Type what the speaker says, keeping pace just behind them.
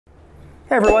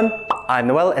Hey everyone, I'm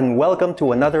Noel and welcome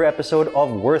to another episode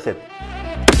of Worth It.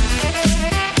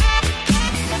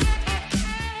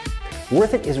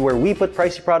 Worth It is where we put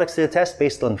pricey products to the test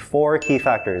based on 4 key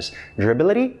factors: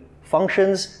 durability,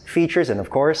 functions, features, and of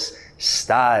course,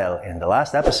 style. In the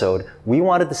last episode, we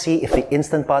wanted to see if the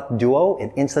Instant Pot Duo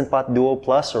and Instant Pot Duo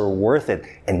Plus are worth it.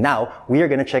 And now, we are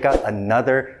going to check out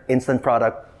another instant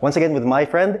product, once again with my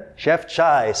friend, Chef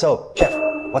Chai. So, Chef,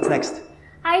 what's next?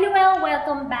 Hi Noel,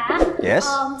 welcome back. Yes.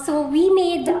 So we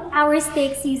made our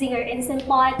steaks using our Instant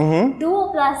Pot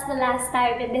Duo Plus the last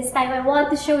time, and this time I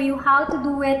want to show you how to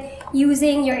do it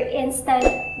using your Instant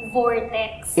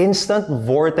Vortex. Instant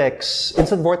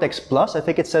Vortex Plus, I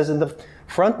think it says in the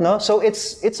front, no? So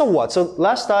it's a what? So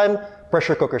last time,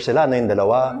 pressure cooker sila, no, yung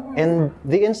dalawa. And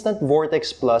the Instant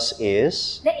Vortex Plus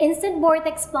is? The Instant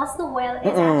Vortex Plus, Noel,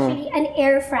 is actually an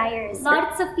air fryer.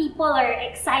 Lots of people are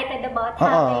excited about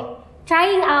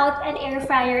trying out an air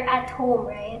fryer at home,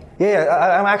 right? Yeah,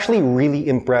 I'm actually really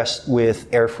impressed with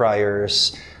air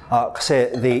fryers. Kasi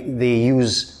they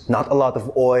use not a lot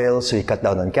of oil, so you cut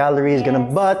down on calories,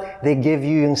 ganun, but they give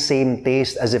you yung same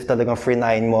taste as if talagang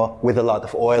frinayin mo with a lot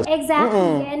of oil.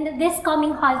 Exactly, and this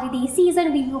coming holiday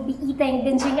season, we will be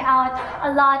binging out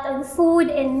a lot on food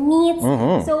and meats.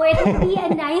 So it would be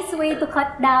a nice way to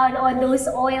cut down on those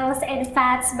oils and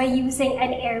fats by using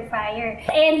an air fryer.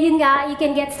 And yun nga, you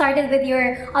can get started with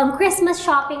your Christmas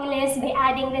shopping list by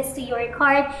adding this to your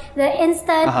cart. The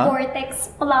Instant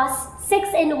Vortex Plus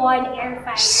 6-in-1 air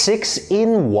fryer.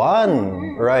 6-in-1,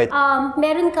 right?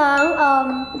 Meron kang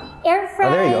air fry,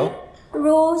 there you go.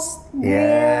 Roast,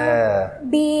 grill,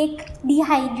 bake,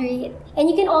 dehydrate. And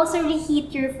you can also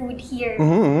reheat your food here.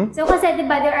 So kasi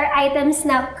diba, there are items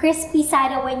na crispy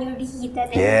sana when you reheat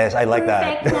it. Yes, I like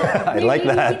that. I like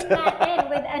that. Natin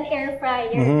with an air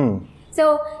fryer.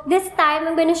 So this time,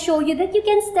 I'm going to show you that you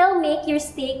can still make your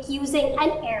steak using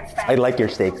an air fryer. I like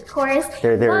your steak. Of course.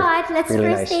 They're but let's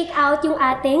really first nice. take out yung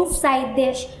ating side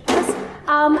dish.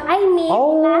 I made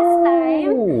last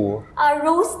time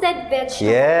roasted vegetables.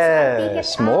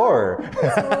 Yes, so more.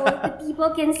 So the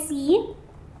people can see.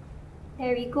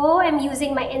 There we go. I'm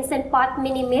using my Instant Pot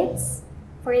mini mitts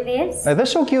for this. They're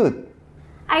so cute.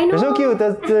 I know. They're so cute.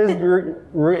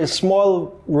 The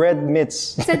small red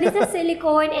mitts. So this is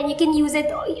silicone and you can use it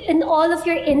in all of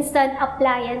your instant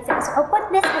appliances. So I'll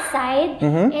put this aside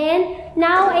and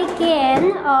now I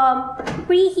can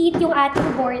preheat yung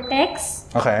ating vortex.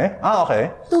 Okay.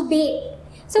 Okay. To bake.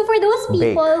 So for those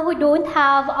people who don't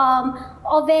have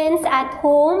ovens at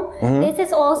home, this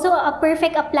is also a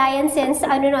perfect appliance since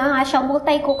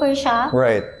multi-cooker siya.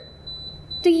 Right.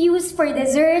 To use for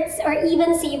desserts or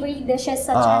even savory dishes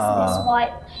such as this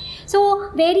one. So,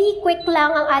 very quick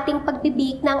lang ang ating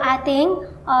pagbibake ng ating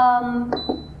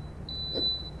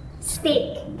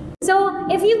steak. So,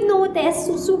 if you've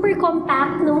noticed, super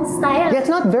compact nung style. Yeah, it's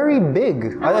not very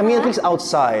big. I mean, at least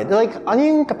outside. Like, ano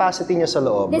yung capacity niya sa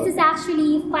loob? This is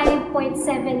actually 5.7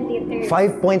 liters.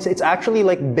 5 points. It's actually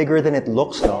like bigger than it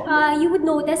looks, no? You would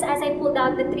notice as I pulled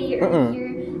out the tray earlier,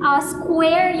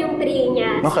 square yung tray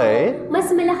niya. Okay. So, mas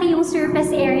malaki yung surface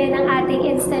area ng ating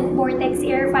Instant Vortex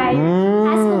air fryer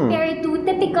as compared to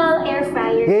typical air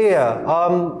fryers. Yeah.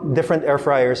 Different air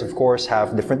fryers, of course,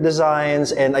 have different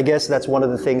designs, and I guess that's one of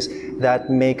the things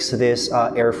that makes this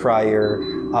air fryer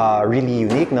really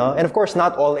unique, no? And of course,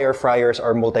 not all air fryers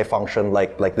are multifunction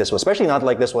like this one, especially not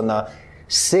like this one,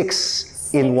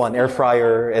 6-in-1 air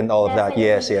fryer and all of that.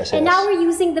 Yes. And now we're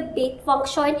using the bake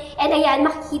function. And ayan,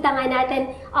 makikita nga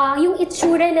natin yung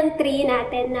itsura ng tray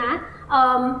natin na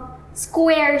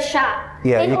square siya.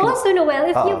 Yeah, and also,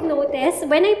 Noel, if you've noticed,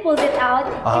 when I pulled it out,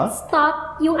 it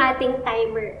stopped yung ating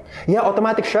timer. Yeah,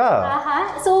 automatic siya.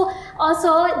 So,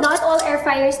 also, not all air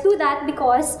fryers do that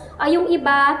because yung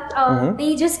iba,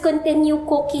 they just continue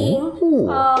cooking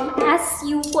as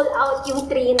you pull out yung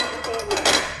tray natin.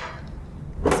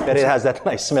 But it has that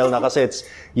nice smell na kasi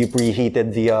you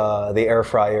preheated the air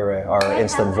fryer, our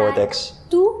Instant Vortex.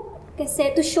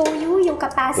 Kasi to show you yung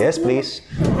capacity yes, please.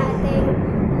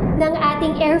 ng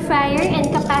ating air fryer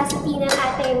and capacity ng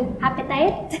ating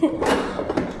appetite.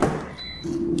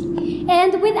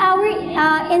 And with our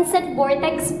Instant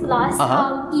Vortex Plus,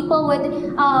 people would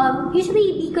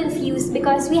usually be confused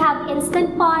because we have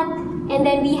Instant Pot, And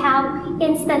then we have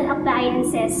instant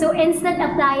appliances. So instant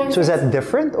appliances. So is that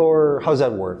different or how does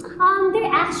that work? They're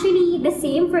actually the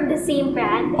same, from the same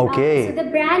brand. Okay. So the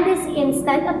brand is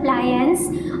Instant Appliance.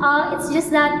 It's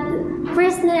just that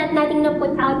first na nating na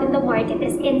put out in the market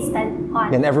is Instant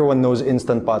Pot. And everyone knows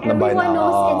Instant Pot na by now. Everyone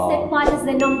knows Instant Pot is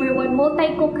the #1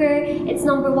 multi-cooker. It's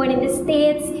 #1 in the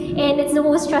States. And it's the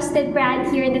most trusted brand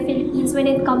here in the Philippines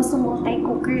when it comes to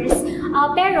multi-cookers.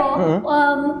 Pero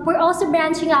we're also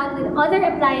branching out with other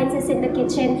appliances in the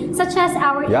kitchen, such as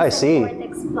our Instant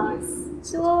Vortex Plus.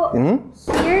 So,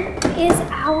 here is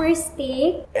our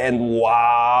steak. And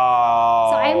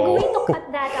wow! So, I'm going to cut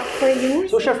that up for you.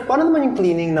 So, Chef, paano naman yung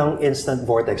cleaning ng Instant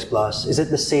Vortex Plus? Is it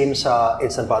the same sa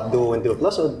Instant Pot Duo and Duo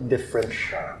Plus or different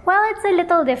siya? Well, it's a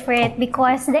little different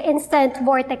because the Instant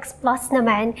Vortex Plus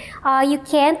naman, you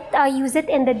can't use it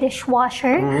in the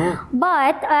dishwasher.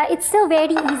 But it's still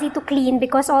very easy to clean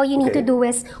because all you need to do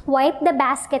is wipe the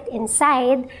basket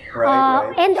inside.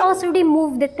 And also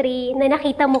remove the tray na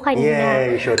nakita mo kanina.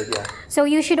 Yeah, you showed it, yeah. So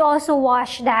you should also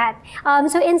wash that.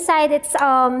 So inside it's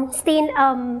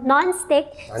non-stick.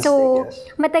 So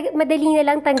madali na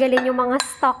lang tanggalin yung mga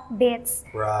stock bits.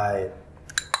 Right.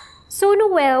 So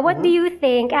Noel, what do you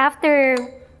think after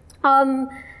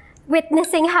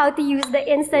witnessing how to use the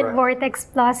Instant Vortex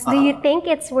Plus? Do you think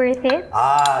it's worth it?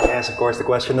 Yes, of course, the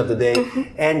question of the day.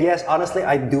 And yes, honestly,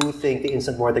 I do think the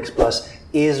Instant Vortex Plus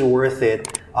is worth it,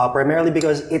 primarily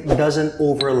because it doesn't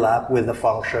overlap with the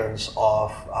functions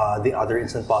of the other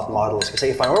Instant Pot models. Because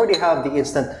if I already have the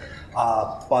Instant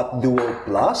Pot Duo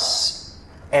Plus,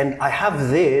 and I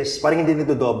have this, parang hindi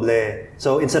nito doble.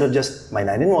 So instead of just my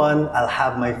 9-in-1, I'll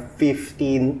have my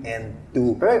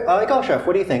 15-and-2. Pero ikaw, Chef,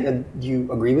 what do you think? Do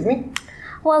you agree with me?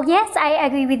 Well, yes, I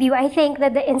agree with you. I think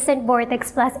that the Instant Vortex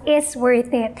Plus is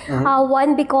worth it.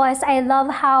 One, because I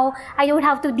love how I don't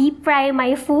have to deep fry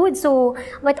my food. So,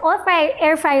 but all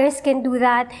air fryers can do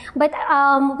that. But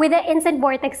with the Instant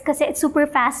Vortex, kasi it's super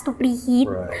fast to preheat.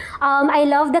 I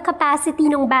love the capacity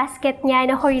ng basket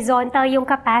niya na horizontal yung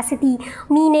capacity.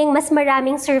 Meaning, mas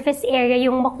maraming surface area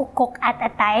yung makukook at a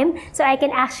time. So, I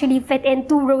can actually fit in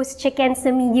 2 roast chickens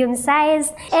na medium size.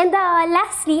 And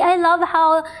lastly, I love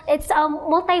how it's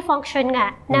multifunction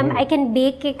nga. I can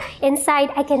bake it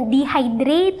inside, I can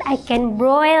dehydrate, I can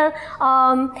broil,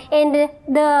 and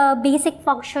the basic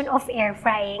function of air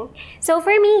frying. So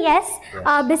for me, yes.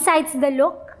 Besides the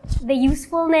look, the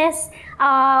usefulness,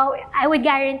 I would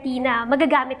guarantee na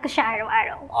magagamit ko siya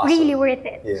araw-araw. Awesome. Really worth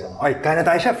it. Yeah. Alright, kain na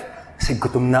tayo, Chef. Kasi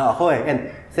gutom na ako eh. And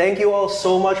thank you all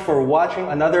so much for watching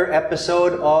another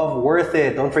episode of Worth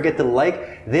It. Don't forget to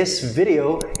like this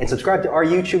video and subscribe to our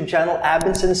YouTube channel,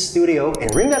 Abenson Studio,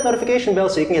 and ring that notification bell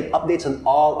so you can get updates on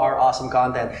all our awesome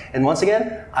content. And once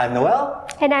again, I'm Noel.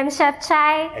 And I'm Chef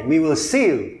Chai. And we will see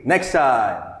you next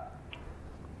time.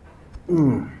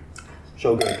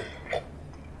 So good.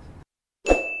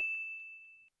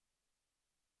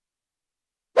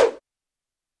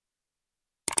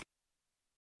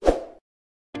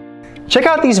 Check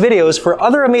out these videos for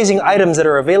other amazing items that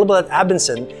are available at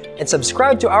Abenson and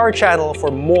subscribe to our channel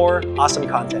for more awesome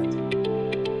content.